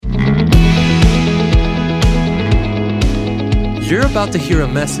You're about to hear a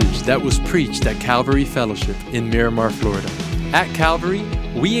message that was preached at Calvary Fellowship in Miramar, Florida. At Calvary,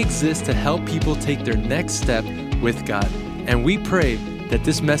 we exist to help people take their next step with God, and we pray that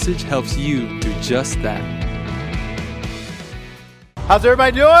this message helps you do just that. How's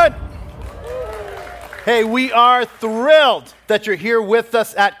everybody doing? Hey, we are thrilled that you're here with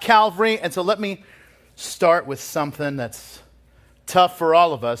us at Calvary, and so let me start with something that's tough for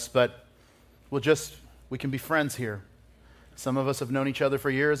all of us, but we can be friends here. Some of us have known each other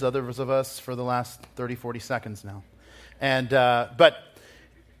for years, others of us for the last 30, 40 seconds now. And but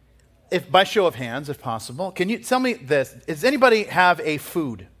if by show of hands, if possible, can you tell me this? Does anybody have a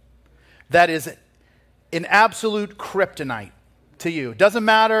food that is an absolute kryptonite to you? Doesn't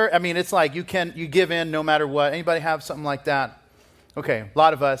matter. I mean, it's like you give in no matter what. Anybody have something like that? Okay, a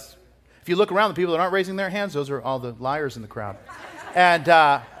lot of us. If you look around, the people that aren't raising their hands, those are all the liars in the crowd. And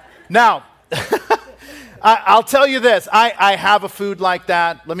now, I'll tell you this. I have a food like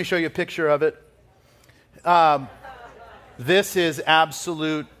that. Let me show you a picture of it. This is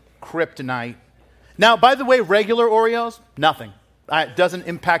absolute kryptonite. Now, by the way, regular Oreos, nothing. It doesn't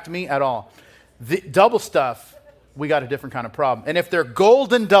impact me at all. The double stuff, we got a different kind of problem. And if they're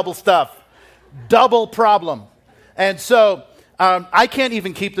golden double stuff, double problem. And so I can't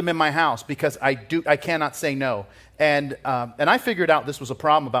even keep them in my house because I cannot say no. And I figured out this was a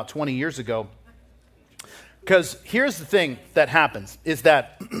problem about 20 years ago. Because here's the thing that happens, is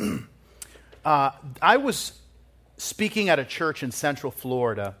that I was speaking at a church in Central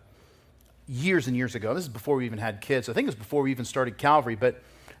Florida years and years ago. This is before we even had kids. I think it was before we even started Calvary. But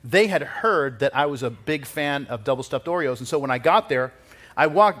they had heard that I was a big fan of double-stuffed Oreos. And so when I got there,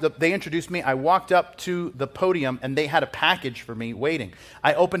 they introduced me. I walked up to the podium, and they had a package for me waiting.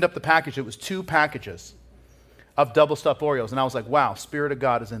 I opened up the package. It was 2 packages of double-stuffed Oreos. And I was like, wow, Spirit of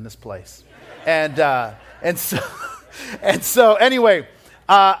God is in this place. And so anyway,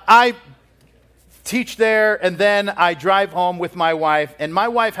 I teach there, and then I drive home with my wife. And my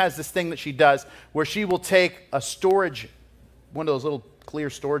wife has this thing that she does where she will take one of those little clear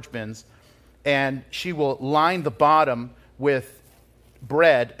storage bins, and she will line the bottom with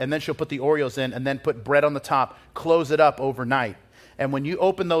bread, and then she'll put the Oreos in, and then put bread on the top, close it up overnight. And when you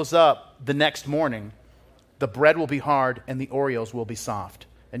open those up the next morning, the bread will be hard and the Oreos will be soft.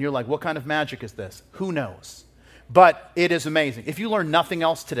 And you're like, what kind of magic is this? Who knows? But it is amazing. If you learn nothing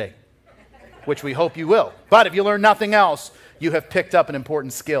else today, which we hope you will, but if you learn nothing else, you have picked up an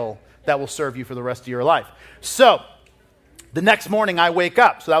important skill that will serve you for the rest of your life. So, the next morning I wake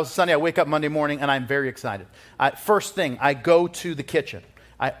up. So that was Sunday. I wake up Monday morning, and I'm very excited. First thing, I go to the kitchen.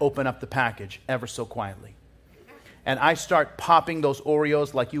 I open up the package ever so quietly. And I start popping those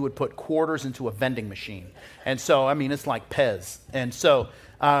Oreos like you would put quarters into a vending machine. And so, I mean, it's like Pez. And so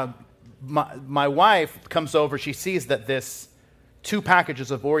my wife comes over. She sees that this 2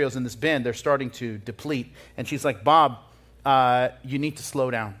 packages of Oreos in this bin, they're starting to deplete. And she's like, Bob, you need to slow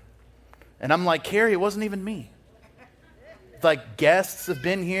down. And I'm like, Carrie, it wasn't even me. Like, guests have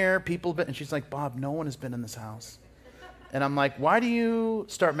been here, people have been, and she's like, Bob, no one has been in this house. And I'm like, why do you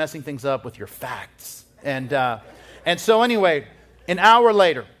start messing things up with your facts? And so anyway, an hour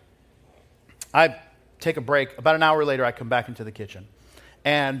later, I take a break. About an hour later, I come back into the kitchen.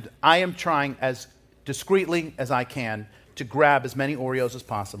 And I am trying as discreetly as I can to grab as many Oreos as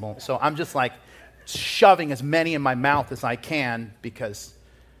possible. So I'm just like shoving as many in my mouth as I can because,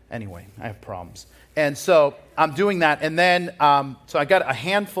 anyway, I have problems. And so I'm doing that. And then, so I got a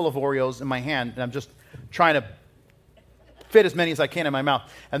handful of Oreos in my hand, and I'm just trying to fit as many as I can in my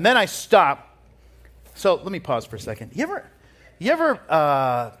mouth. And then I stop. So let me pause for a second. You ever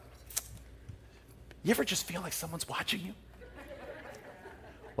just feel like someone's watching you?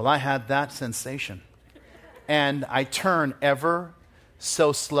 Well, I had that sensation. And I turn ever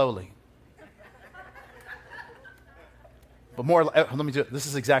so slowly. But let me do it. This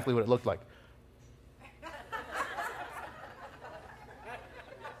is exactly what it looked like.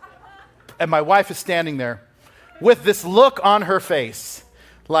 And my wife is standing there with this look on her face,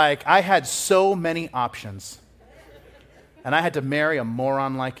 like I had so many options, and I had to marry a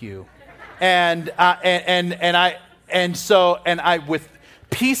moron like you, and I with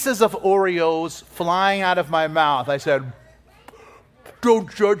pieces of Oreos flying out of my mouth, I said,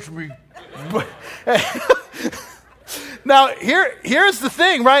 "Don't judge me." Now here's the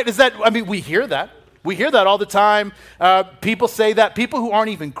thing, right? Is that we hear that. We hear that all the time. People say that. People who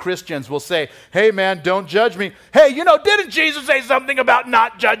aren't even Christians will say, hey, man, don't judge me. Hey, didn't Jesus say something about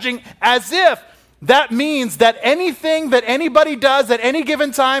not judging? As if That means that anything that anybody does at any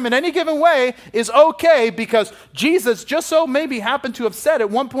given time, in any given way, is okay because Jesus just so maybe happened to have said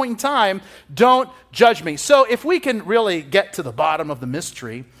at one point in time, don't judge me. So if we can really get to the bottom of the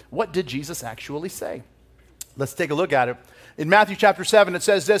mystery, what did Jesus actually say? Let's take a look at it. In Matthew chapter 7, it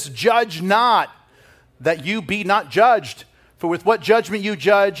says this, judge not that you be not judged. For with what judgment you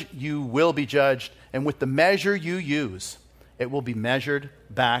judge, you will be judged. And with the measure you use, it will be measured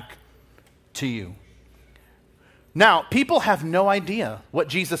back to you. Now, people have no idea what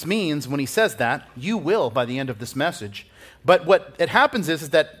Jesus means when he says that. You will by the end of this message. But what it happens is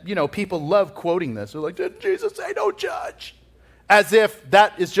that, people love quoting this. They're like, did Jesus say don't judge? As if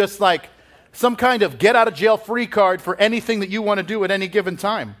that is just like some kind of get out of jail free card for anything that you want to do at any given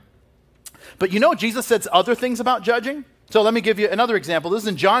time. But Jesus says other things about judging. So let me give you another example. This is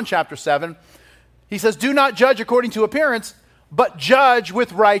in John chapter 7. He says, do not judge according to appearance, but judge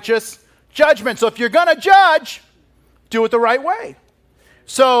with righteous judgment. So if you're going to judge, do it the right way.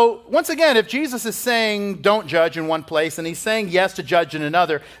 So once again, if Jesus is saying don't judge in one place and he's saying yes to judge in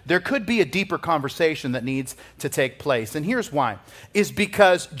another, there could be a deeper conversation that needs to take place. And here's why. Is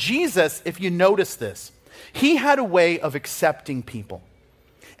because Jesus, if you notice this, he had a way of accepting people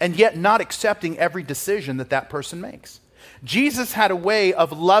and yet not accepting every decision that person makes. Jesus had a way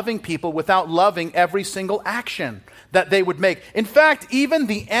of loving people without loving every single action that they would make. In fact, even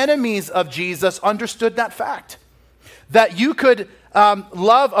the enemies of Jesus understood that fact. That you could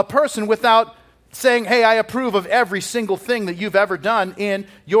love a person without saying, hey, I approve of every single thing that you've ever done in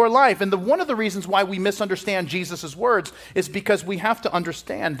your life. And one of the reasons why we misunderstand Jesus' words is because we have to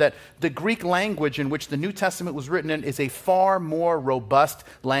understand that the Greek language in which the New Testament was written in is a far more robust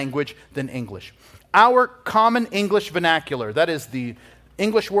language than English. Our common English vernacular, that is the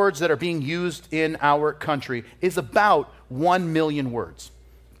English words that are being used in our country, is about 1 million words.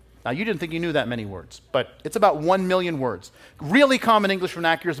 Now, you didn't think you knew that many words, but it's about 1 million words. Really common English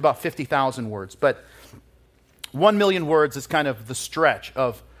vernacular is about 50,000 words, but 1 million words is kind of the stretch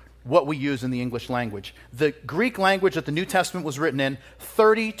of what we use in the English language. The Greek language that the New Testament was written in,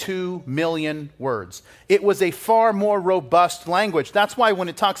 32 million words. It was a far more robust language. That's why when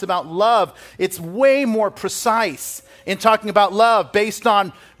it talks about love, it's way more precise in talking about love based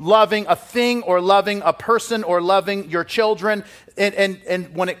on loving a thing or loving a person or loving your children.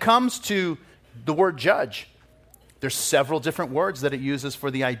 And when it comes to the word judge, there's several different words that it uses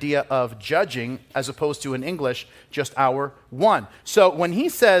for the idea of judging as opposed to in English, just our one. So when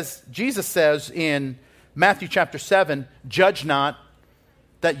Jesus says in Matthew chapter 7, judge not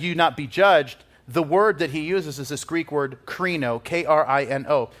that you not be judged, the word that he uses is this Greek word krino,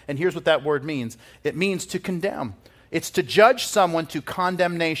 K-R-I-N-O. And here's what that word means. It means to condemn. It's to judge someone to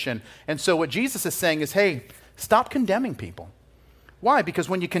condemnation. And so what Jesus is saying is, hey, stop condemning people. Why? Because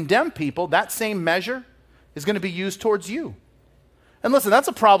when you condemn people, that same measure is going to be used towards you. And listen, that's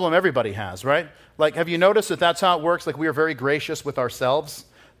a problem everybody has, right? Like, have you noticed that that's how it works? Like, we are very gracious with ourselves,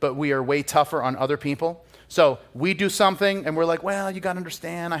 but we are way tougher on other people. So we do something, and we're like, well, you got to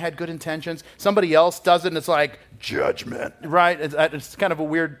understand, I had good intentions. Somebody else does it, and it's like, judgment, right? It's kind of a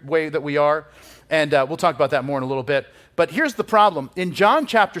weird way that we are. And we'll talk about that more in a little bit. But here's the problem. In John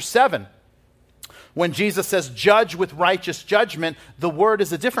chapter 7, when Jesus says judge with righteous judgment, the word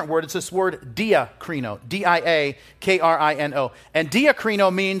is a different word. It's this word diakrino, D-I-A-K-R-I-N-O. And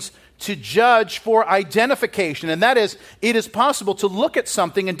diakrino means to judge for identification. And that is, it is possible to look at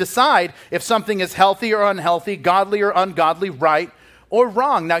something and decide if something is healthy or unhealthy, godly or ungodly, right or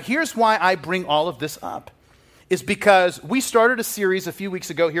wrong. Now, here's why I bring all of this up. Is because we started a series a few weeks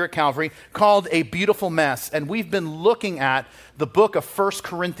ago here at Calvary called A Beautiful Mess, and we've been looking at the book of 1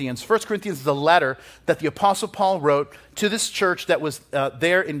 Corinthians. 1 Corinthians is a letter that the Apostle Paul wrote to this church that was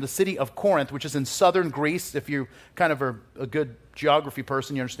there in the city of Corinth, which is in southern Greece. If you kind of are a good geography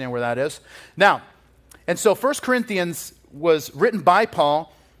person, you understand where that is. Now, and so 1 Corinthians was written by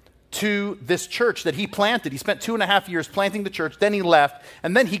Paul to this church that he planted. He spent 2.5 years planting the church, then he left,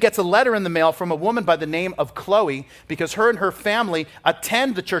 and then he gets a letter in the mail from a woman by the name of Chloe, because her and her family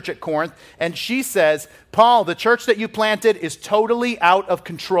attend the church at Corinth, and she says, Paul, the church that you planted is totally out of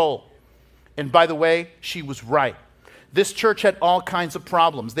control. And by the way, she was right. This church had all kinds of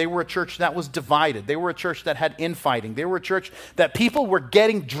problems. They were a church that was divided. They were a church that had infighting. They were a church that people were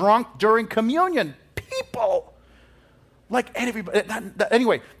getting drunk during communion. People! Like everybody,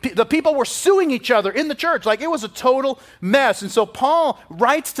 anyway, the people were suing each other in the church. Like, it was a total mess. And so Paul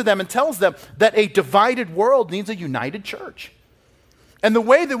writes to them and tells them that a divided world needs a united church. And the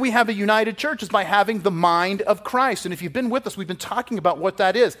way that we have a united church is by having the mind of Christ. And if you've been with us, we've been talking about what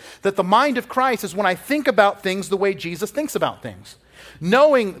that is. That the mind of Christ is when I think about things the way Jesus thinks about things.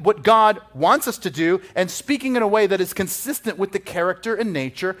 knowing what God wants us to do and speaking in a way that is consistent with the character and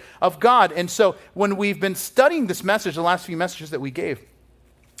nature of God. And so when we've been studying this message, the last few messages that we gave,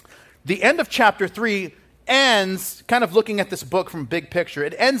 the end of chapter 3 ends, kind of looking at this book from big picture,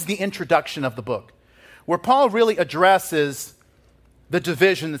 it ends the introduction of the book, where Paul really addresses the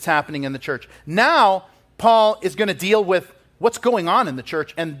division that's happening in the church. Now, Paul is going to deal with what's going on in the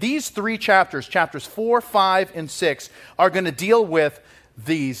church, and these 3 chapters, chapters 4, 5, and 6, are going to deal with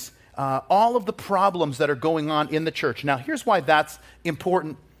these, all of the problems that are going on in the church. Now, here's why that's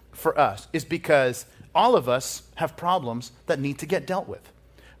important for us, is because all of us have problems that need to get dealt with.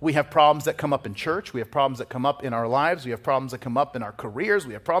 We have problems that come up in church. We have problems that come up in our lives. We have problems that come up in our careers.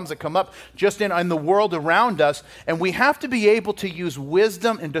 We have problems that come up just in the world around us. And we have to be able to use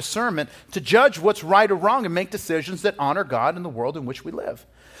wisdom and discernment to judge what's right or wrong and make decisions that honor God in the world in which we live.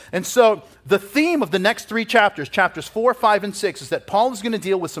 And so the theme of the next 3 chapters, chapters 4, 5, and 6, is that Paul is going to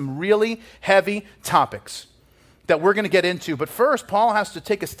deal with some really heavy topics that we're going to get into. But first, Paul has to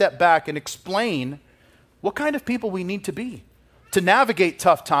take a step back and explain what kind of people we need to be to navigate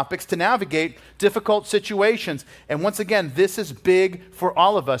tough topics, to navigate difficult situations. And once again, this is big for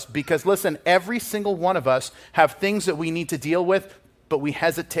all of us because, listen, every single one of us have things that we need to deal with, but we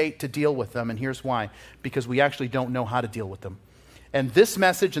hesitate to deal with them. And here's why. Because we actually don't know how to deal with them. And this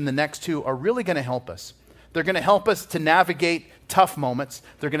message and the next 2 are really going to help us. They're going to help us to navigate tough moments.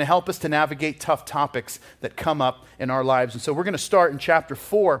 They're going to help us to navigate tough topics that come up in our lives. And so we're going to start in chapter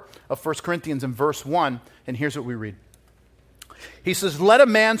 4 of 1 Corinthians in verse 1. And here's what we read. He says, "Let a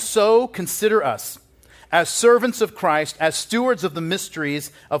man so consider us as servants of Christ, as stewards of the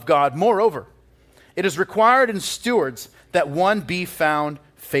mysteries of God. Moreover, it is required in stewards that one be found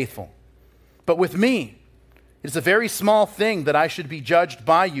faithful. But with me, it is a very small thing that I should be judged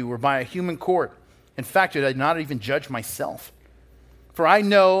by you or by a human court. In fact, I did not even judge myself. For I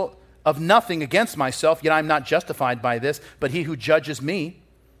know of nothing against myself, yet I am not justified by this, but he who judges me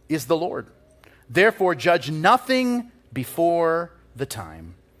is the Lord. Therefore, judge nothing before the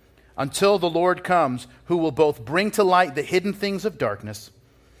time, until the Lord comes, who will both bring to light the hidden things of darkness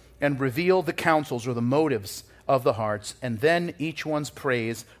and reveal the counsels or the motives of the hearts, and then each one's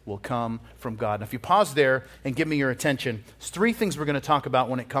praise will come from God." Now, if you pause there and give me your attention, there's 3 things we're going to talk about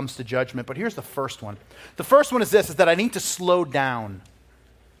when it comes to judgment, but here's the first one. The first one is this, is that I need to slow down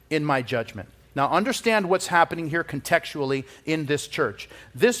in my judgment. Now, understand what's happening here contextually in this church.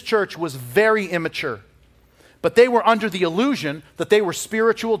 This church was very immature. But they were under the illusion that they were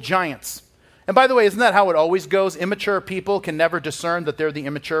spiritual giants. And by the way, isn't that how it always goes? Immature people can never discern that they're the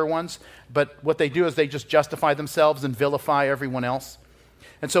immature ones. But what they do is they just justify themselves and vilify everyone else.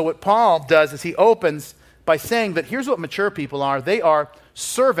 And so what Paul does is he opens by saying that here's what mature people are. They are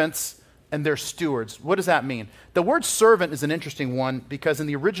servants and they're stewards. What does that mean? The word servant is an interesting one because in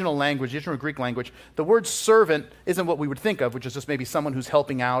the original language, the original Greek language, the word servant isn't what we would think of, which is just maybe someone who's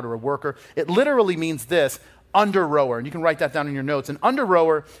helping out or a worker. It literally means this: under rower. And you can write that down in your notes. An under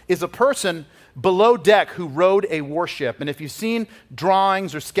rower is a person below deck who rowed a warship. And if you've seen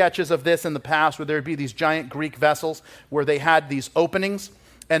drawings or sketches of this in the past, where there'd be these giant Greek vessels where they had these openings,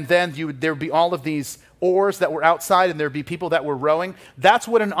 and then there would be all of these oars that were outside, and there'd be people that were rowing. That's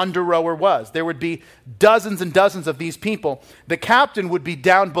what an under rower was. There would be dozens and dozens of these people. The captain would be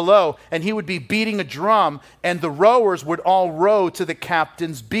down below, and he would be beating a drum, and the rowers would all row to the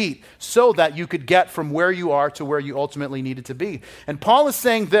captain's beat so that you could get from where you are to where you ultimately needed to be. And Paul is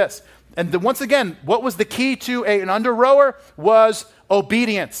saying this, and once again, what was the key to an under rower? Was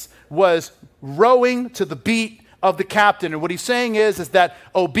obedience, was rowing to the beat of the captain. And what he's saying is that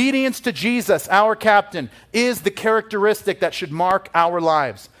obedience to Jesus, our captain, is the characteristic that should mark our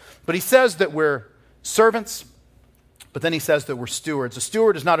lives. But he says that we're servants, but then he says that we're stewards. A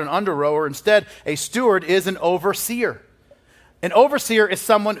steward is not an under rower. Instead, a steward is an overseer. An overseer is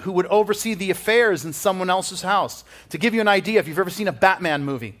someone who would oversee the affairs in someone else's house. To give you an idea, if you've ever seen a Batman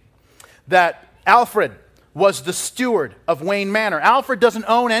movie, that Alfred was the steward of Wayne Manor. Alfred doesn't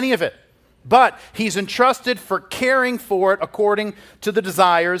own any of it, but he's entrusted for caring for it according to the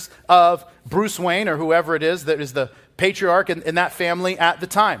desires of Bruce Wayne or whoever it is that is the patriarch in that family at the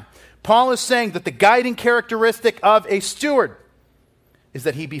time. Paul is saying that the guiding characteristic of a steward is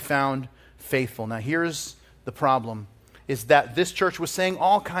that he be found faithful. Now here's the problem, is that this church was saying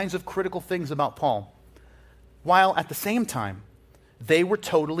all kinds of critical things about Paul, while at the same time, they were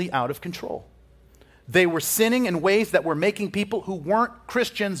totally out of control. They were sinning in ways that were making people who weren't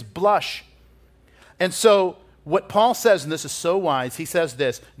Christians blush. And so what Paul says, and this is so wise, he says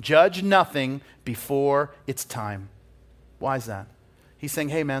this: judge nothing before it's time. Why is that? He's saying,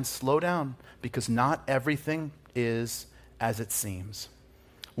 hey man, slow down, because not everything is as it seems.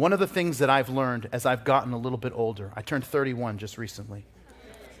 One of the things that I've learned as I've gotten a little bit older, I turned 31 just recently.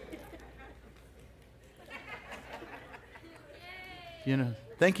 You know,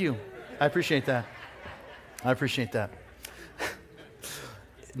 thank you. I appreciate that. I appreciate that.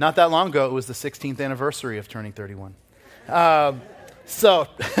 Not that long ago, it was the 16th anniversary of turning 31. But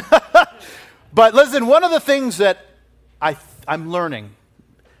listen, one of the things that I'm learning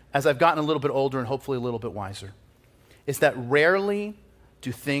as I've gotten a little bit older and hopefully a little bit wiser is that rarely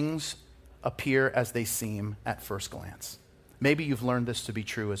do things appear as they seem at first glance. Maybe you've learned this to be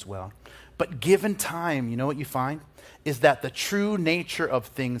true as well. But given time, you know what you find? Is that the true nature of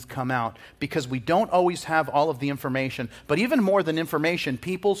things come out because we don't always have all of the information. But even more than information,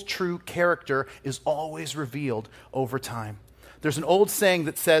 people's true character is always revealed over time. There's an old saying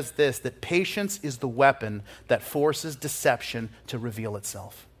that says this, that patience is the weapon that forces deception to reveal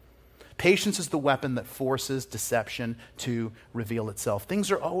itself. Patience is the weapon that forces deception to reveal itself. Things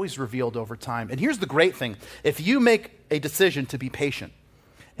are always revealed over time. And here's the great thing. If you make a decision to be patient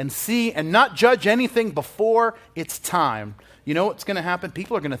and see and not judge anything before it's time, you know what's going to happen?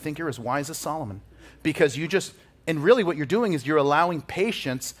 People are going to think you're as wise as Solomon because and really what you're doing is you're allowing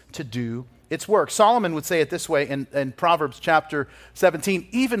patience to do its work. Solomon would say it this way in Proverbs chapter 17,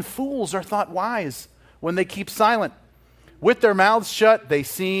 even fools are thought wise when they keep silent. With their mouths shut, they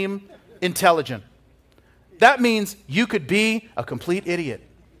seem intelligent. That means you could be a complete idiot.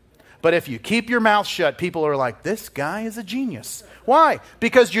 But if you keep your mouth shut, people are like, this guy is a genius. Why?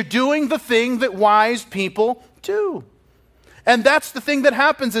 Because you're doing the thing that wise people do. And that's the thing that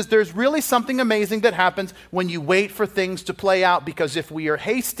happens is there's really something amazing that happens when you wait for things to play out, because if we are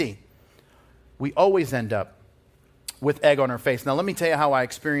hasty, we always end up with egg on our face. Now, let me tell you how I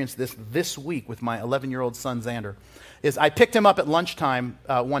experienced this week with my 11-year-old son, Xander. I picked him up at lunchtime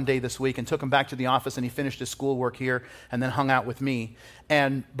one day this week and took him back to the office, and he finished his schoolwork here and then hung out with me.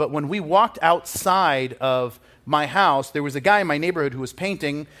 But when we walked outside of my house, there was a guy in my neighborhood who was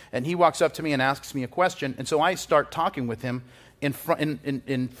painting, and he walks up to me and asks me a question, and so I start talking with him in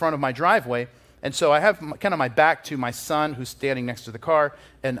front of my driveway. And so I have kind of my back to my son who's standing next to the car,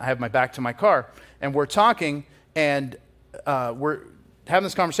 and I have my back to my car. And we're talking, and we're having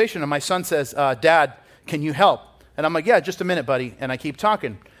this conversation, and my son says, Dad, can you help? And I'm like, yeah, just a minute, buddy. And I keep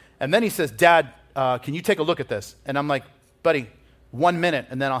talking. And then he says, Dad, can you take a look at this? And I'm like, buddy, 1 minute,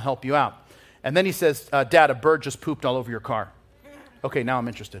 and then I'll help you out. And then he says, Dad, a bird just pooped all over your car. Okay, now I'm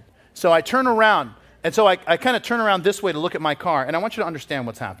interested. So I turn around. And so I kind of turn around this way to look at my car, and I want you to understand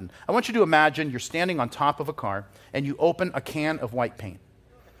what's happened. I want you to imagine you're standing on top of a car, and you open a can of white paint.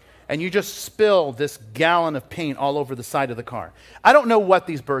 And you just spill this gallon of paint all over the side of the car. I don't know what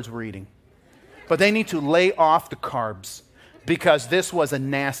these birds were eating, but they need to lay off the carbs because this was a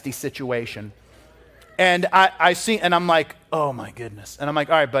nasty situation. And I see, and I'm like, oh my goodness. And I'm like,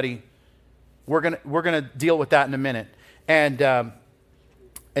 all right, buddy, we're gonna deal with that in a minute. And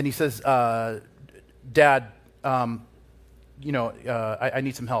he says, Dad, I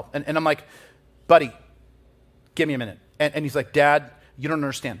need some help. And I'm like, buddy, give me a minute. And he's like, Dad, you don't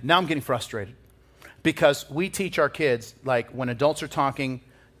understand. Now I'm getting frustrated because we teach our kids, like when adults are talking,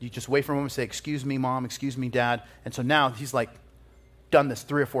 you just wait for a moment and say, excuse me, Mom, excuse me, Dad. And so now he's like done this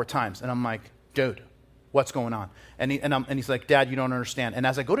 3 or 4 times. And I'm like, dude, what's going on? And he's like, Dad, you don't understand. And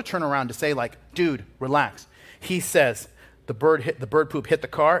as I go to turn around to say like, dude, relax, he says, the bird poop hit the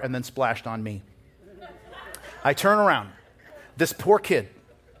car and then splashed on me. I turn around. This poor kid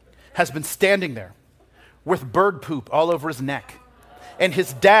has been standing there with bird poop all over his neck. And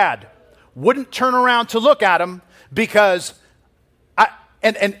his dad wouldn't turn around to look at him because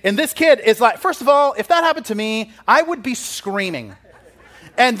and this kid is like, first of all, if that happened to me, I would be screaming.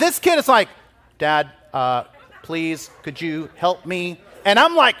 And this kid is like, Dad, please, could you help me? And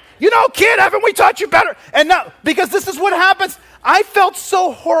I'm like, kid, haven't we taught you better? And no, because this is what happens. I felt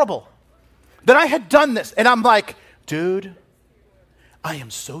so horrible that I had done this. And I'm like, dude, I am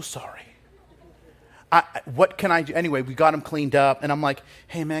so sorry. What can I do? Anyway, we got him cleaned up. And I'm like,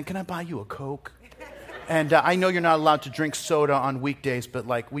 hey, man, can I buy you a Coke? And I know you're not allowed to drink soda on weekdays, but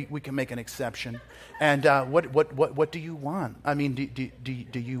like we can make an exception. And what do you want? I mean, do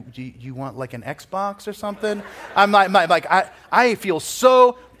you want like an Xbox or something? I'm like I feel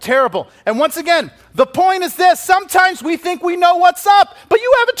so terrible. And once again, the point is this: sometimes we think we know what's up, but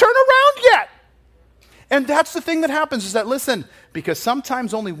you haven't turned around yet. And that's the thing that happens is that, listen, because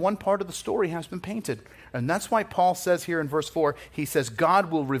sometimes only one part of the story has been painted. And that's why Paul says here in verse 4, he says,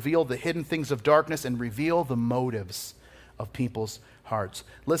 God will reveal the hidden things of darkness and reveal the motives of people's hearts.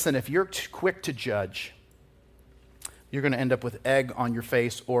 Listen, if you're quick to judge, you're going to end up with egg on your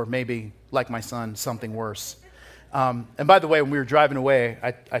face, or maybe, like my son, something worse. And by the way, when we were driving away,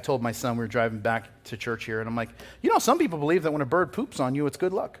 I told my son we were driving back to church here, and I'm like, some people believe that when a bird poops on you, it's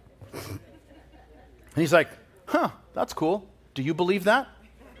good luck. And he's like, that's cool. Do you believe that?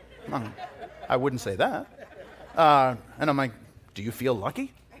 I wouldn't say that. And I'm like, do you feel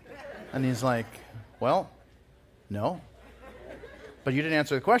lucky? And he's like, well, no. But you didn't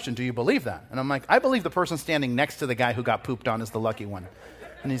answer the question. Do you believe that? And I'm like, I believe the person standing next to the guy who got pooped on is the lucky one.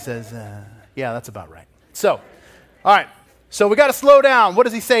 And he says, yeah, that's about right. So, all right. So we got to slow down. What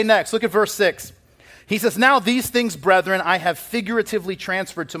does he say next? Look at verse 6. He says, now these things, brethren, I have figuratively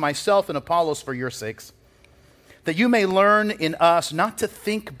transferred to myself and Apollos for your sakes, that you may learn in us not to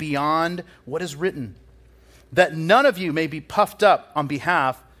think beyond what is written, that none of you may be puffed up on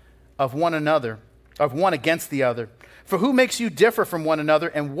behalf of one another, of one against the other. For who makes you differ from one another,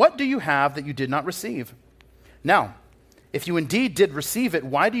 and what do you have that you did not receive? Now, if you indeed did receive it,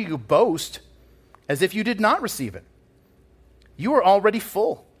 why do you boast as if you did not receive it? You are already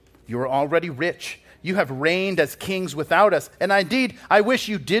full. You are already rich. You have reigned as kings without us. And indeed, I wish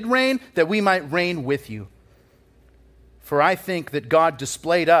you did reign, that we might reign with you. For I think that God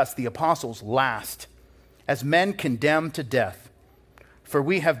displayed us, the apostles, last, as men condemned to death. For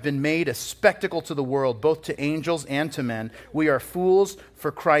we have been made a spectacle to the world, both to angels and to men. We are fools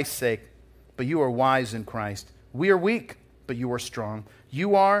for Christ's sake, but you are wise in Christ. We are weak, but you are strong.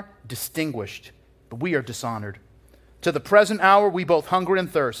 You are distinguished, but we are dishonored. To the present hour we both hunger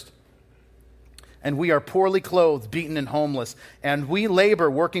and thirst, and we are poorly clothed, beaten and homeless, and we labor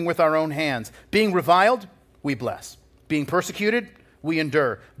working with our own hands. Being reviled, we bless. Being persecuted, we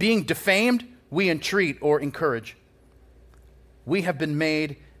endure. Being defamed, we entreat or encourage. We have been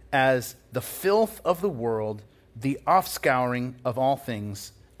made as the filth of the world, the offscouring of all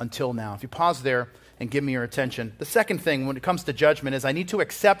things until now. If you pause there and give me your attention. The second thing when it comes to judgment is I need to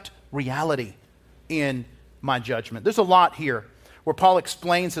accept reality in my judgment. There's a lot here where Paul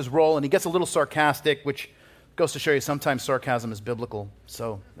explains his role, and he gets a little sarcastic, which goes to show you sometimes sarcasm is biblical.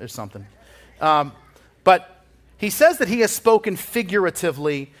 So there's something. But he says that he has spoken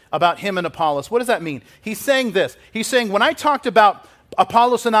figuratively about him and Apollos. What does that mean? He's saying this. He's saying, when I talked about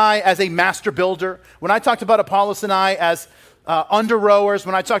Apollos and I as a master builder, when I talked about Apollos and I as under rowers,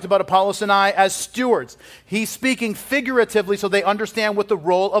 when I talked about Apollos and I as stewards, he's speaking figuratively so they understand what the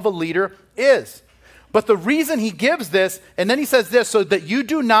role of a leader is. But the reason he gives this, and then he says this, so that you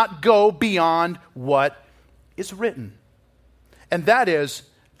do not go beyond what is written. And that is,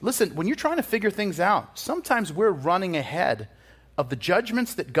 listen, when you're trying to figure things out, sometimes we're running ahead of the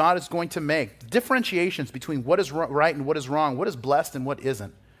judgments that God is going to make, differentiations between what is right and what is wrong, what is blessed and what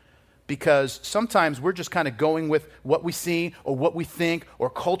isn't. Because sometimes we're just kind of going with what we see or what we think or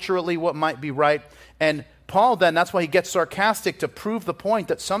culturally what might be right. And Paul then, that's why he gets sarcastic to prove the point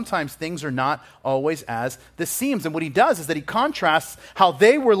that sometimes things are not always as this seems. And what he does is that he contrasts how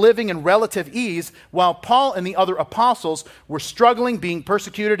they were living in relative ease while Paul and the other apostles were struggling, being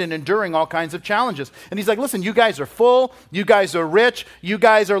persecuted, and enduring all kinds of challenges. And he's like, listen, you guys are full, you guys are rich, you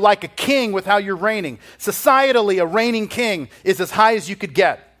guys are like a king with how you're reigning. Societally, a reigning king is as high as you could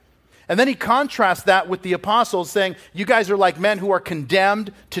get. And then he contrasts that with the apostles saying, you guys are like men who are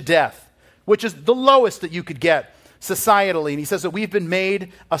condemned to death, which is the lowest that you could get societally. And he says that we've been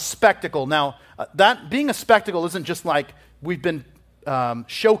made a spectacle. Now, that being a spectacle isn't just like we've been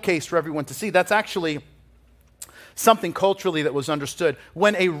showcased for everyone to see. That's actually something culturally that was understood.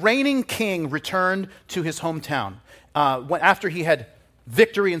 When a reigning king returned to his hometown, after he had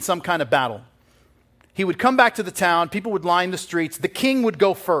victory in some kind of battle, he would come back to the town, people would line the streets, the king would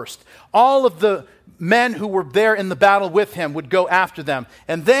go first. All of the men who were there in the battle with him would go after them.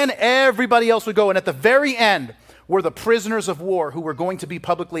 And then everybody else would go. And at the very end were the prisoners of war who were going to be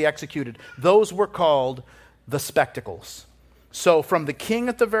publicly executed. Those were called the spectacles. So from the king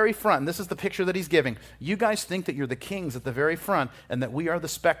at the very front, and this is the picture that he's giving, you guys think that you're the kings at the very front and that we are the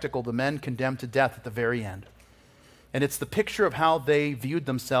spectacle, the men condemned to death at the very end. And it's the picture of how they viewed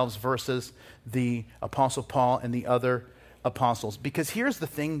themselves versus the Apostle Paul and the other apostles. Because here's the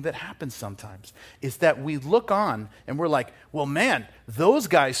thing that happens sometimes, is that we look on and we're like, well, man, those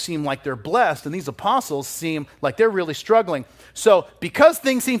guys seem like they're blessed and these apostles seem like they're really struggling. So because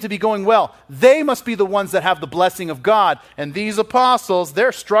things seem to be going well, they must be the ones that have the blessing of God. And these apostles,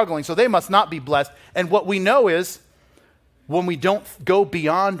 they're struggling, so they must not be blessed. And what we know is when we don't go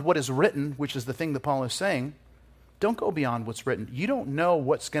beyond what is written, which is the thing that Paul is saying, don't go beyond what's written. You don't know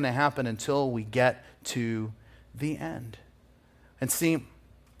what's going to happen until we get to the end. And see,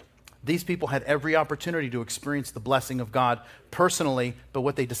 These people had every opportunity to experience the blessing of God personally, but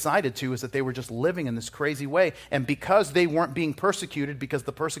what they decided to is that they were just living in this crazy way. And because they weren't being persecuted, because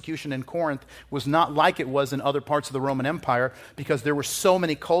the persecution in Corinth was not like it was in other parts of the Roman Empire, because there were so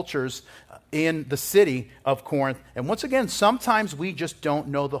many cultures in the city of Corinth. And once again, sometimes we just don't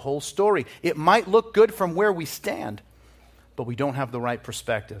know the whole story. It might look good from where we stand, but we don't have the right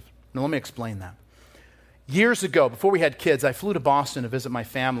perspective. Now, let me explain that. Years ago, before we had kids, I flew to Boston to visit my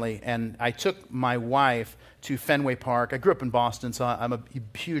family, and I took my wife to Fenway Park. I grew up in Boston, so I'm a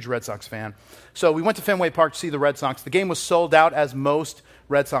huge Red Sox fan. So we went to Fenway Park to see the Red Sox. The game was sold out, as most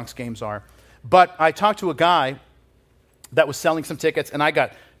Red Sox games are. But I talked to a guy that was selling some tickets, and I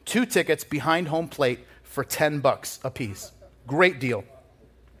got 2 tickets behind home plate for $10 a piece. Great deal.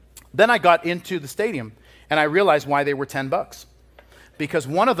 Then I got into the stadium, and I realized why they were $10. Because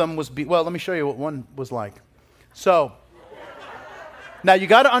one of them was, well, let me show you what one was like. So, now you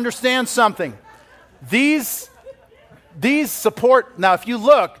got to understand something. These support, now if you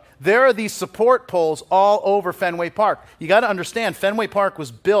look, there are these support poles all over Fenway Park. You got to understand, Fenway Park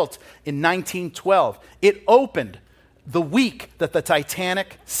was built in 1912. It opened the week that the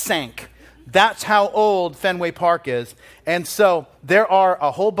Titanic sank. That's how old Fenway Park is. And so there are a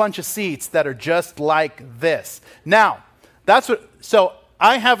whole bunch of seats that are just like this. Now, so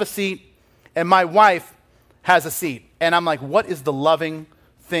I have a seat and my wife has a seat. And I'm like, what is the loving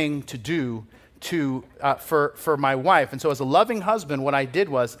thing to do for my wife? And so as a loving husband, what I did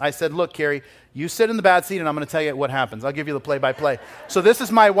was I said, look, Carrie, you sit in the bad seat and I'm going to tell you what happens. I'll give you the play-by-play. So this is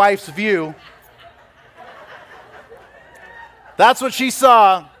my wife's view. That's what she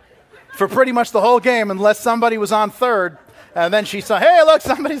saw for pretty much the whole game, unless somebody was on third. And then she saw, hey, look,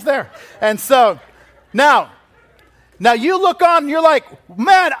 somebody's there. And so now you look on and you're like,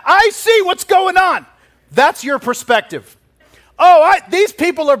 man, I see what's going on. That's your perspective. Oh, these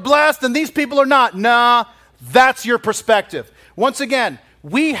people are blessed and these people are not. Nah, that's your perspective. Once again,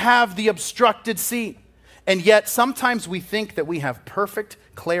 we have the obstructed seat. And yet sometimes we think that we have perfect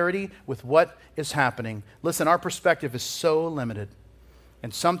clarity with what is happening. Listen, our perspective is so limited.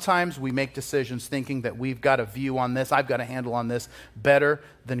 And sometimes we make decisions thinking that we've got a view on this, I've got a handle on this better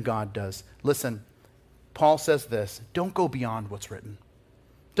than God does. Listen, Paul says this, don't go beyond what's written.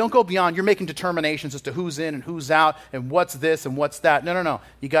 Don't go beyond, you're making determinations as to who's in and who's out and what's this and what's that. No.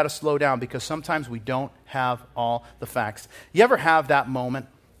 You got to slow down because sometimes we don't have all the facts. You ever have that moment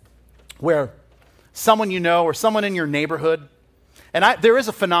where someone you know or someone in your neighborhood, and there is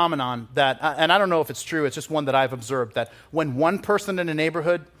a phenomenon that, and I don't know if it's true, it's just one that I've observed, that when one person in a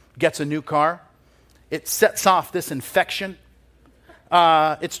neighborhood gets a new car, it sets off this infection.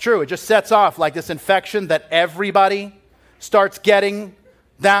 It's true, it just sets off like this infection that everybody starts getting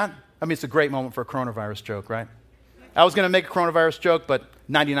that. I mean, it's a great moment for a coronavirus joke, right? I was going to make a coronavirus joke, but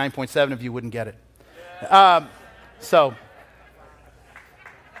 99.7 of you wouldn't get it. So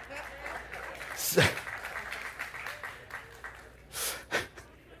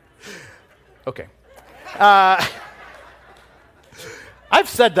okay. I've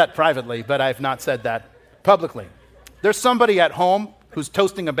said that privately, but I've not said that publicly. There's somebody at home who's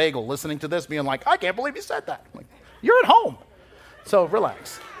toasting a bagel listening to this being like, I can't believe you said that. I'm like, you're at home. So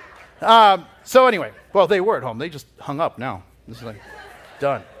relax. So anyway, well, they were at home. They just hung up now. This is like,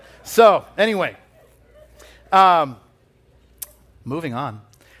 done. So anyway, moving on.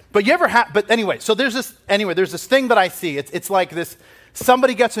 But you ever but anyway, so there's this thing that I see. It's like this,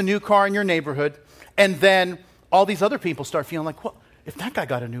 somebody gets a new car in your neighborhood, and then all these other people start feeling like, well, if that guy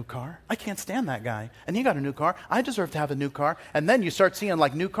got a new car, I can't stand that guy. And he got a new car, I deserve to have a new car. And then you start seeing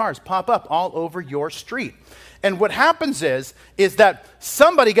like new cars pop up all over your street. And what happens is that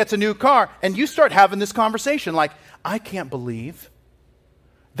somebody gets a new car and you start having this conversation like, I can't believe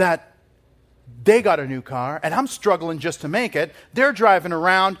that they got a new car and I'm struggling just to make it. They're driving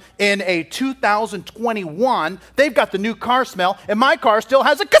around in a 2021. They've got the new car smell and my car still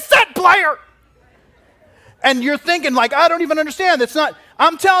has a cassette player. And you're thinking like, I don't even understand. It's not,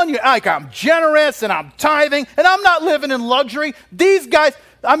 I'm telling you, like I'm generous and I'm tithing and I'm not living in luxury. These guys,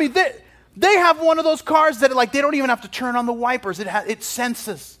 I mean, they have one of those cars that like they don't even have to turn on the wipers. It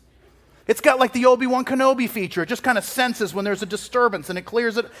senses. It's got like the Obi-Wan Kenobi feature. It just kind of senses when there's a disturbance and it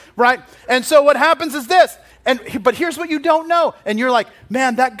clears it, right? And so what happens is this, but here's what you don't know. And you're like,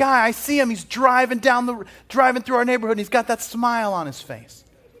 man, that guy, I see him. He's driving through our neighborhood and he's got that smile on his face.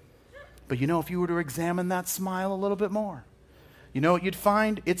 But you know, if you were to examine that smile a little bit more, you know what you'd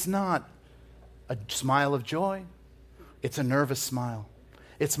find? It's not a smile of joy. It's a nervous smile.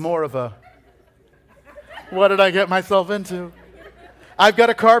 It's more of a, what did I get myself into? I've got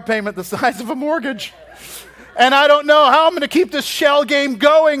a car payment the size of a mortgage. And I don't know how I'm going to keep this shell game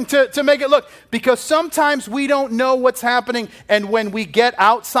going to make it look. Because sometimes we don't know what's happening. And when we get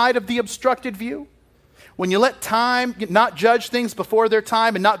outside of the obstructed view, when you let time not judge things before their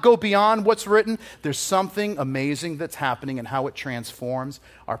time and not go beyond what's written, there's something amazing that's happening and how it transforms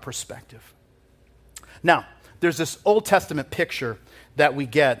our perspective. Now, there's this Old Testament picture that we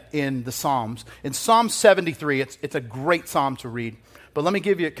get in the Psalms. In Psalm 73, it's a great psalm to read. But let me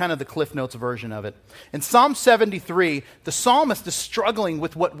give you kind of the Cliff Notes version of it. In Psalm 73, the psalmist is struggling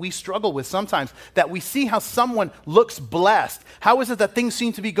with what we struggle with sometimes, that we see how someone looks blessed. How is it that things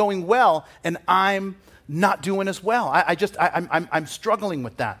seem to be going well and I'm not doing as well? I'm struggling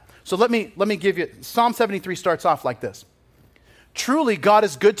with that. So let me give you, Psalm 73 starts off like this. Truly God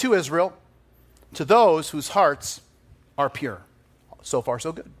is good to Israel, to those whose hearts are pure. So far,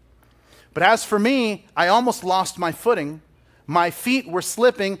 so good. But as for me, I almost lost my footing. My feet were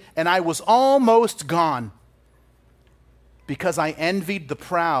slipping, and I was almost gone because I envied the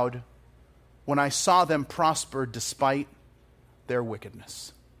proud when I saw them prosper despite their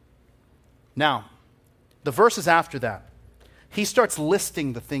wickedness. Now, the verses after that, he starts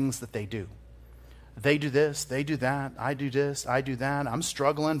listing the things that they do. They do this, they do that, I do this, I do that. I'm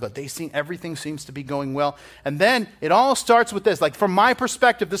struggling, but everything seems to be going well. And then it all starts with this. Like, from my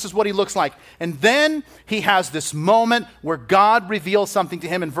perspective, this is what he looks like. And then he has this moment where God reveals something to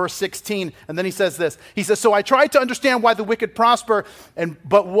him in verse 16. And then he says this. He says, so I tried to understand why the wicked prosper,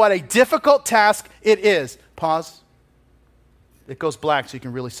 but what a difficult task it is. Pause. It goes black so you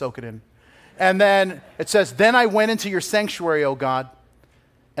can really soak it in. And then it says, then I went into your sanctuary, O God,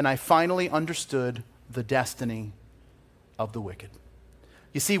 and I finally understood the destiny of the wicked.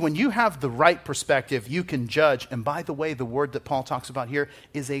 You see, when you have the right perspective, you can judge. And by the way, the word that Paul talks about here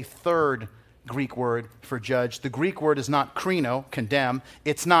is a third Greek word for judge. The Greek word is not krino, condemn.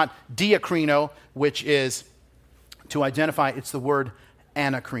 It's not diakrino, which is to identify. It's the word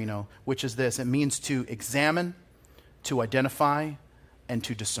anakrino, which is this. It means to examine, to identify, and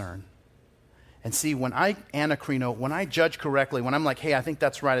to discern. And see, when I judge correctly, when I'm like, hey, I think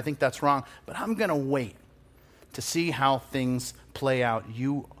that's right, I think that's wrong, but I'm going to wait to see how things play out,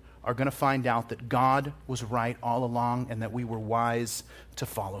 you are going to find out that God was right all along and that we were wise to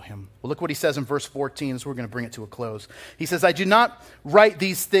follow him. Well, look what he says in verse 14 as we're going to bring it to a close. He says, I do not write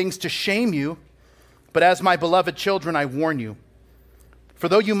these things to shame you, but as my beloved children, I warn you. For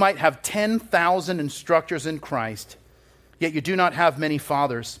though you might have 10,000 instructors in Christ, yet you do not have many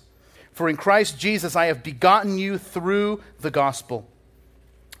fathers. For in Christ Jesus I have begotten you through the gospel.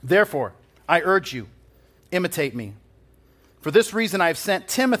 Therefore, I urge you, imitate me. For this reason I have sent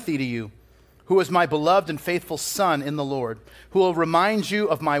Timothy to you, who is my beloved and faithful son in the Lord, who will remind you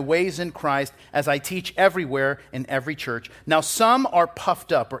of my ways in Christ as I teach everywhere in every church. Now some are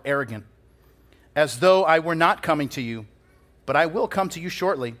puffed up or arrogant, as though I were not coming to you, but I will come to you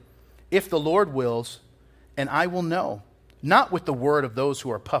shortly, if the Lord wills, and I will know. Not with the word of those who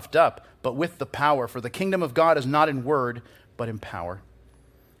are puffed up, but with the power. For the kingdom of God is not in word, but in power.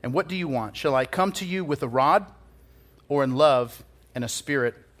 And what do you want? Shall I come to you with a rod, or in love and a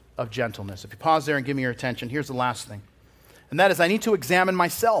spirit of gentleness? If you pause there and give me your attention, here's the last thing. And that is, I need to examine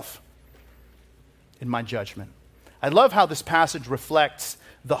myself in my judgment. I love how this passage reflects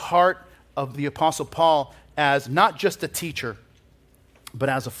the heart of the Apostle Paul as not just a teacher, but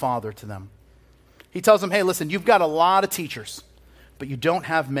as a father to them. He tells them, hey, listen, you've got a lot of teachers, but you don't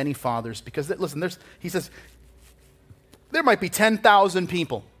have many fathers. Because, listen, he says, there might be 10,000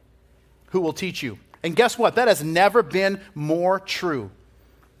 people who will teach you. And guess what? That has never been more true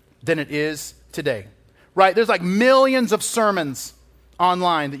than it is today. Right? There's like millions of sermons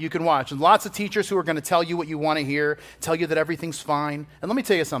online that you can watch. And lots of teachers who are going to tell you what you want to hear, tell you that everything's fine. And let me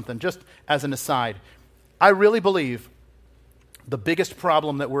tell you something, just as an aside. I really believe the biggest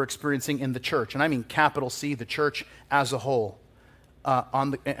problem that we're experiencing in the church, and I mean capital C, the church as a whole,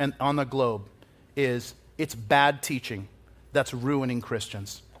 on the globe, is it's bad teaching that's ruining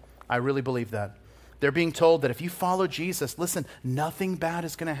Christians. I really believe that. They're being told that if you follow Jesus, listen, nothing bad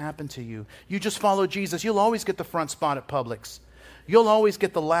is going to happen to you. You just follow Jesus. You'll always get the front spot at Publix. You'll always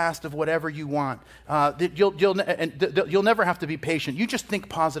get the last of whatever you want. You'll never have to be patient. You just think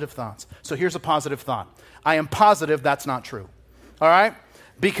positive thoughts. So here's a positive thought. I am positive that's not true. All right?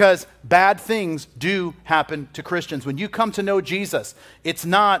 Because bad things do happen to Christians. When you come to know Jesus, it's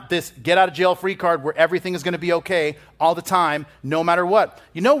not this get-out-of-jail-free card where everything is going to be okay all the time, no matter what.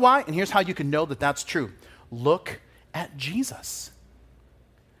 You know why? And here's how you can know that that's true. Look at Jesus.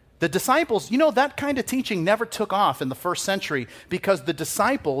 The disciples, that kind of teaching never took off in the first century because the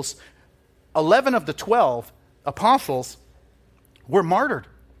disciples, 11 of the 12 apostles, were martyred.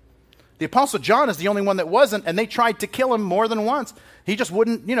 The Apostle John is the only one that wasn't, and they tried to kill him more than once. He just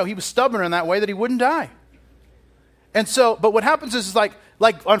wouldn't, he was stubborn in that way that he wouldn't die. And so, but what happens is like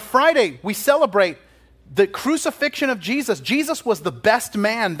on Friday, we celebrate the crucifixion of Jesus. Jesus was the best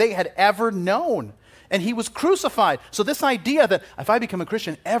man they had ever known, and he was crucified. So this idea that if I become a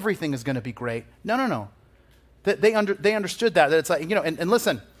Christian, everything is going to be great. No. They understood that it's like, and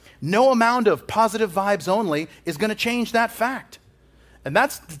listen, no amount of positive vibes only is going to change that fact. And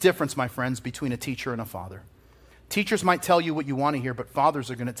that's the difference, my friends, between a teacher and a father. Teachers might tell you what you want to hear, but fathers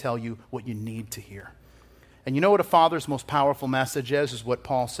are going to tell you what you need to hear. And you know what a father's most powerful message is what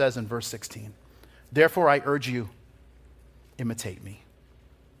Paul says in verse 16. Therefore, I urge you, imitate me.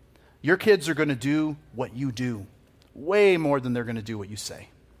 Your kids are going to do what you do, way more than they're going to do what you say.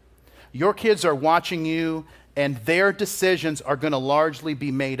 Your kids are watching you, and their decisions are going to largely be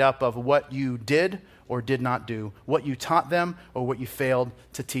made up of what you did or did not do, what you taught them or what you failed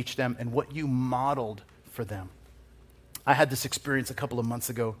to teach them, and what you modeled for them. I had this experience a couple of months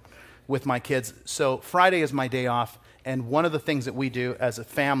ago with my kids. So Friday is my day off, and one of the things that we do as a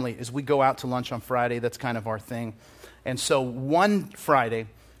family is we go out to lunch on Friday. That's kind of our thing. And so one Friday,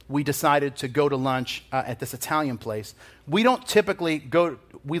 we decided to go to lunch at this Italian place. We don't typically go,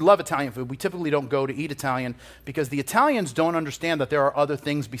 we love Italian food. We typically don't go to eat Italian because the Italians don't understand that there are other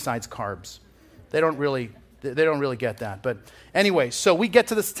things besides carbs. They don't really get that. But anyway, so we get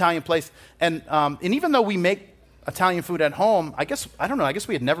to this Italian place, and even though we make Italian food at home, I guess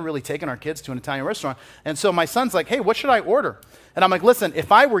we had never really taken our kids to an Italian restaurant. And so my son's like, hey, what should I order? And I'm like, listen,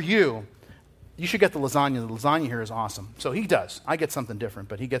 if I were you should get the lasagna. The lasagna here is awesome. So he does. I get something different,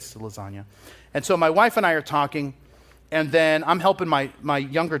 but he gets the lasagna. And so my wife and I are talking, and then I'm helping my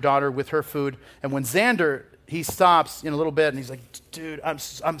younger daughter with her food. And when Xander, he stops in a little bit, and he's like, dude, I'm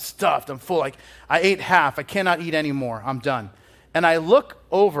stuffed. I'm full. Like, I ate half. I cannot eat anymore. I'm done. And I look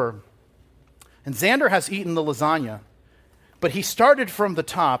over, and Xander has eaten the lasagna, but he started from the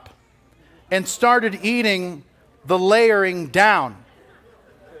top and started eating the layering down.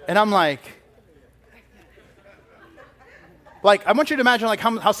 And I'm like, I want you to imagine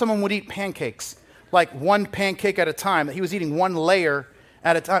how someone would eat pancakes, like one pancake at a time. He was eating one layer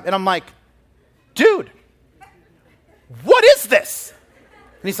at a time. And I'm like, dude, what is this?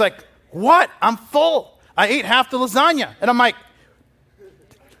 And he's like, what? I'm full. I ate half the lasagna. And I'm like,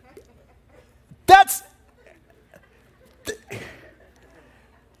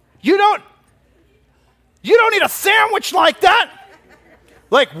 you don't eat a sandwich like that.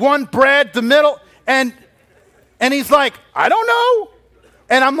 Like one bread, the middle, and he's like, I don't know.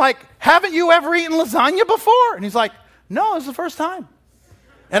 And I'm like, haven't you ever eaten lasagna before? And he's like, no, it's the first time.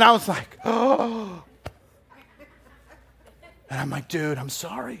 And I was like, oh. And I'm like, dude, I'm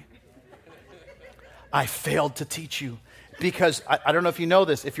sorry. I failed to teach you. Because I don't know if you know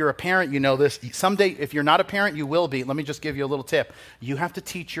this. If you're a parent, you know this. Someday, if you're not a parent, you will be. Let me just give you a little tip. You have to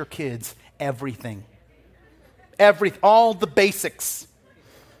teach your kids everything. All the basics.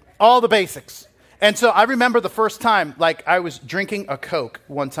 All the basics. And so I remember the first time, I was drinking a Coke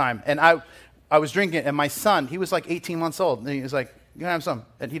one time. And I was drinking it, and my son, he was 18 months old. And he was like, you can have some.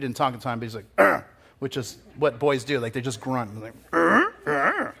 And he didn't talk at the time, but he's like, which is what boys do. They just grunt. Like,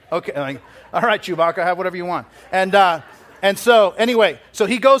 okay. All right, Chewbacca, have whatever you want. And so anyway, so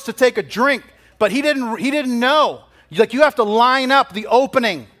he goes to take a drink, but he didn't know. You have to line up the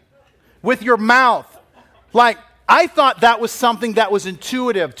opening with your mouth. I thought that was something that was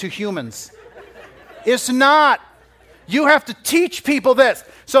intuitive to humans. It's not. You have to teach people this.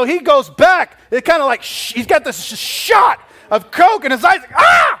 So he goes back. It kind of he's got this shot of Coke in his eyes.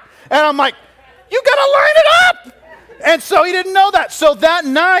 Ah! And I'm like, you got to line it up. And so he didn't know that. So that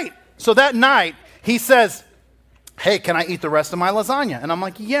night, he says, hey, can I eat the rest of my lasagna? And I'm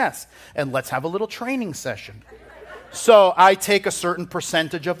like, yes. And let's have a little training session. So I take a certain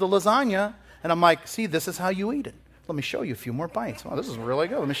percentage of the lasagna, and I'm like, see, this is how you eat it. Let me show you a few more bites. Oh, this is really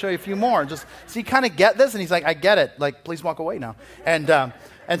good. Let me show you a few more. Just so you kind of get this. And he's like, I get it. Please walk away now. And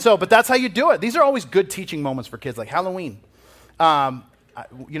so, but that's how you do it. These are always good teaching moments for kids, like Halloween.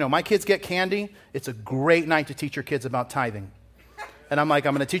 My kids get candy. It's a great night to teach your kids about tithing. And I'm like,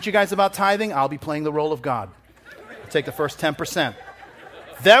 I'm going to teach you guys about tithing. I'll be playing the role of God. Take the first 10%.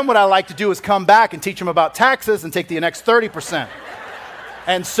 Then what I like to do is come back and teach them about taxes and take the next 30%.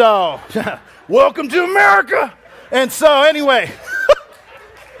 And so, welcome to America. And so anyway,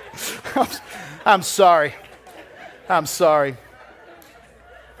 I'm sorry.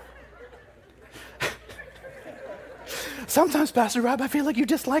 Sometimes, Pastor Rob, I feel like you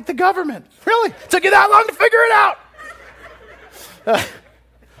dislike the government. Really? Took you that long to figure it out?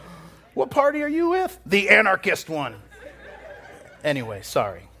 What party are you with? The anarchist one. Anyway,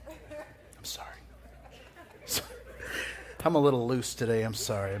 sorry. I'm a little loose today. I'm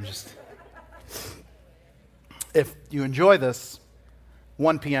sorry. If you enjoy this,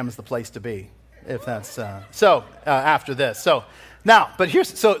 1 p.m. is the place to be. If that's after this. So now, but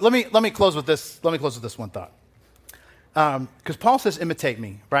let me close with this. Let me close with this one thought. Because Paul says, imitate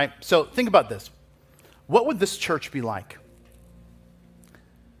me, right? So think about this. What would this church be like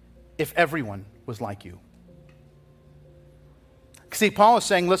if everyone was like you? See, Paul is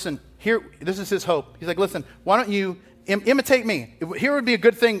saying, listen, here, this is his hope. He's like, listen, why don't you imitate me? Here would be a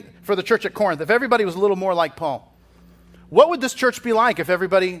good thing for the church at Corinth if everybody was a little more like Paul. What would this church be like if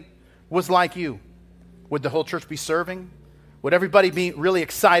everybody was like you? Would the whole church be serving? Would everybody be really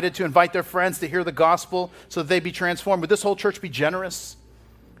excited to invite their friends to hear the gospel so that they be transformed? Would this whole church be generous?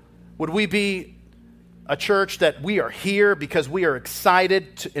 Would we be a church that we are here because we are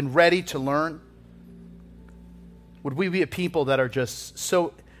excited and ready to learn? Would we be a people that are just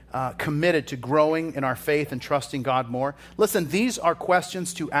so committed to growing in our faith and trusting God more? Listen, these are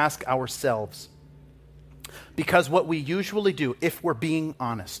questions to ask ourselves. Because what we usually do, if we're being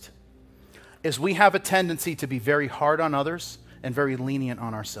honest, is we have a tendency to be very hard on others and very lenient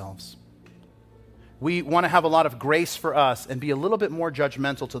on ourselves. We want to have a lot of grace for us and be a little bit more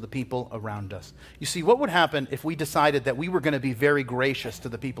judgmental to the people around us. You see, what would happen if we decided that we were going to be very gracious to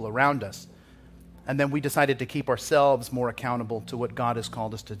the people around us, and then we decided to keep ourselves more accountable to what God has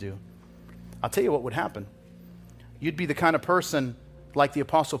called us to do? I'll tell you what would happen. You'd be the kind of person like the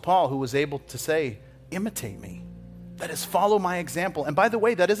Apostle Paul who was able to say, imitate me. That is, follow my example. And by the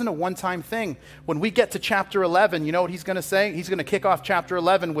way, that isn't a one-time thing. When we get to chapter 11, you know what he's going to say? He's going to kick off chapter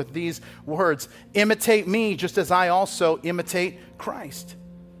 11 with these words, imitate me just as I also imitate Christ.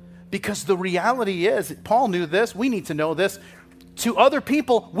 Because the reality is, Paul knew this, we need to know this, to other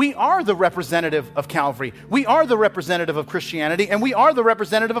people, we are the representative of Calvary. We are the representative of Christianity, and we are the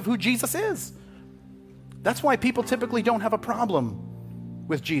representative of who Jesus is. That's why people typically don't have a problem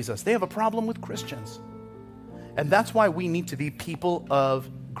with Jesus. They have a problem with Christians. And that's why we need to be people of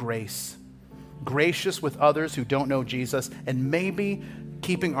grace. Gracious with others who don't know Jesus, and maybe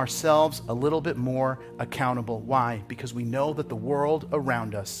keeping ourselves a little bit more accountable. Why? Because we know that the world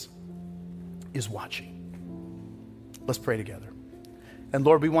around us is watching. Let's pray together. And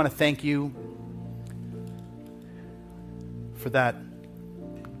Lord, we want to thank you for that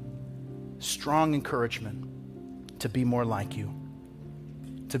strong encouragement to be more like you,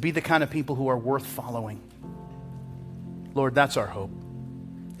 to be the kind of people who are worth following. Lord, that's our hope,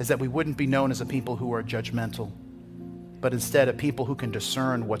 is that we wouldn't be known as a people who are judgmental, but instead a people who can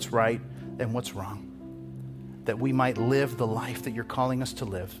discern what's right and what's wrong, that we might live the life that you're calling us to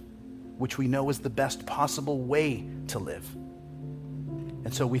live, which we know is the best possible way to live.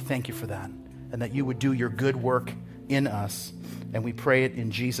 And so we thank you for that, and that you would do your good work in us. And we pray it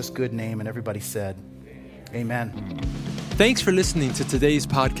in Jesus' good name. And everybody said, amen. Thanks for listening to today's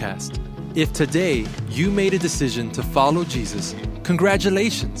podcast. If today you made a decision to follow Jesus,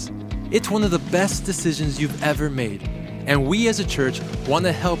 congratulations. It's one of the best decisions you've ever made. And we as a church want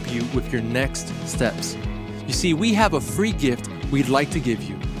to help you with your next steps. You see, we have a free gift we'd like to give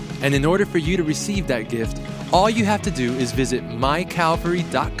you. And in order for you to receive that gift, all you have to do is visit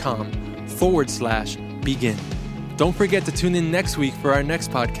mycalvary.com/begin. Don't forget to tune in next week for our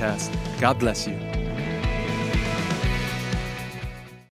next podcast. God bless you.